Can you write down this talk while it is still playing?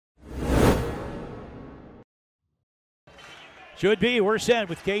Should be. We're set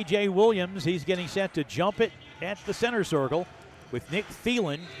with K.J. Williams. He's getting set to jump it at the center circle with Nick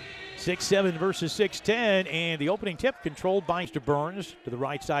Thielen. 6'7" versus 6'10", and the opening tip controlled by Mr. Burns to the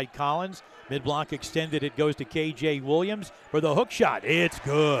right side. Collins mid-block extended. It goes to K.J. Williams for the hook shot. It's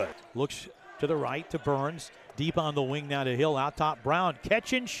good. Looks to the right to Burns. Deep on the wing now to Hill. Out top Brown.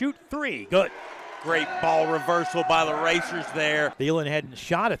 Catch and shoot three. Good. Great ball reversal by the Racers there. Thielen hadn't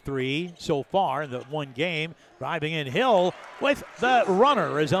shot a three so far in the one game. Driving in Hill with the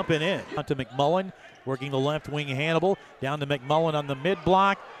runner is up and in. On to McMullen, working the left wing Hannibal. Down to McMullen on the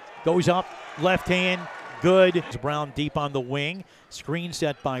mid-block. Goes up, left hand, good. Brown deep on the wing. Screen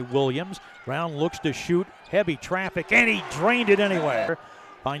set by Williams. Brown looks to shoot. Heavy traffic, and he drained it anyway.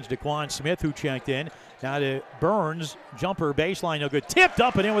 Finds DeQuan Smith, who checked in. Now to Burns, jumper baseline, no good. Tipped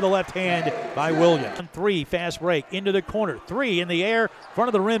up and in with the left hand by Williams. 3, fast break, into the corner. 3 in the air, front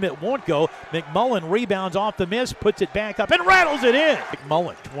of the rim, it won't go. McMullen rebounds off the miss, puts it back up and rattles it in.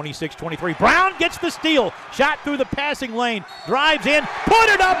 McMullen, 26-23. Brown gets the steal. Shot through the passing lane, drives in, put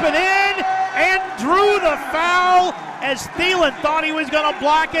it up and in, and drew the foul as Thielen thought he was going to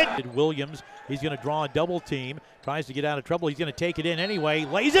block it. Williams, he's going to draw a double team. Tries to get out of trouble. He's going to take it in anyway.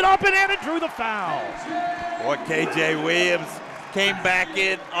 Lays it up and in and drew the foul. Boy, K.J. Williams came back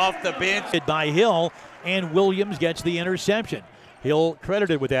in off the bench. By Hill, and Williams gets the interception. Hill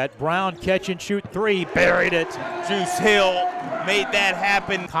credited with that. Brown catch and shoot three. Buried it. Juice Hill made that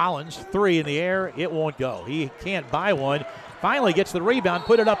happen. Collins, 3 in the air. It won't go. He can't buy one. Finally gets the rebound,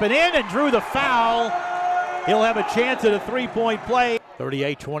 put it up and in, and drew the foul. He'll have a chance at a three-point play.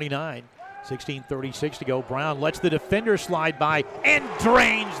 38-29. 16:36 to go. Brown lets the defender slide by and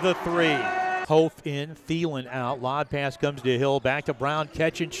drains the three. Hof in, Thielen out. Lob pass comes to Hill. Back to Brown.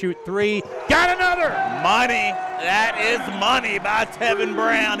 Catch and shoot three. Got another. Money. That is money by Tevin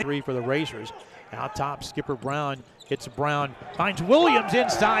Brown. 3 for the Racers. Out top, Skipper Brown hits Brown. Finds Williams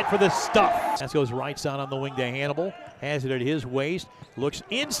inside for the stuff. That goes right side on the wing to Hannibal. Has it at his waist. Looks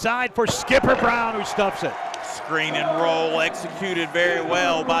inside for Skipper Brown, who stuffs it. Screen and roll executed very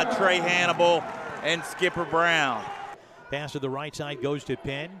well by Trey Hannibal and Skipper Brown. Pass to the right side goes to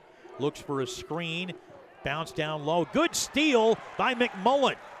Penn. Looks for a screen. Bounce down low. Good steal by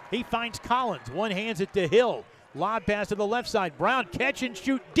McMullen. He finds Collins. One hands it to Hill. Lob pass to the left side. Brown catch and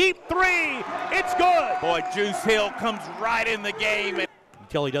shoot. Deep three. It's good. Boy, Juice Hill comes right in the game.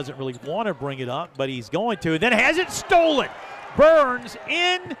 Until he doesn't really want to bring it up, but he's going to. Then has it stolen. Burns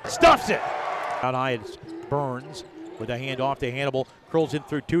in. Stuffs it. Out high it's Burns with a hand off to Hannibal, curls in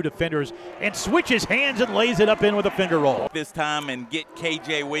through 2 defenders and switches hands and lays it up in with a finger roll. This time and get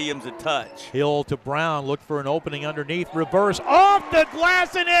K.J. Williams a touch. Hill to Brown, look for an opening underneath, reverse, off the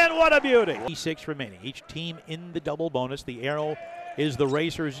glass and in, what a beauty. 6 remaining, each team in the double bonus. The arrow is the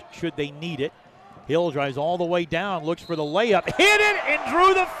Racers should they need it. Hill drives all the way down, looks for the layup, hit it and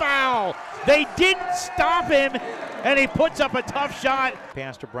drew the foul. They didn't stop him and he puts up a tough shot.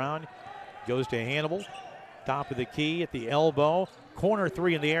 Pass to Brown, goes to Hannibal. Top of the key at the elbow. Corner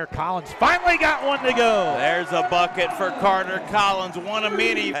 3 in the air. Collins finally got one to go. There's a bucket for Carter Collins. One of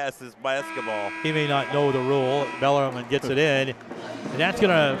many passes basketball. He may not know the rule. Bellarmine gets it in. And that's going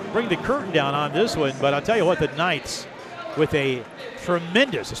to bring the curtain down on this one. But I'll tell you what, the Knights with a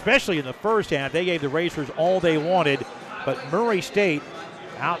tremendous, especially in the first half, they gave the Racers all they wanted. But Murray State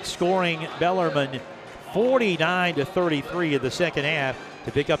outscoring Bellarmine 49-33 in the second half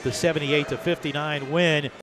to pick up the 78-59 win.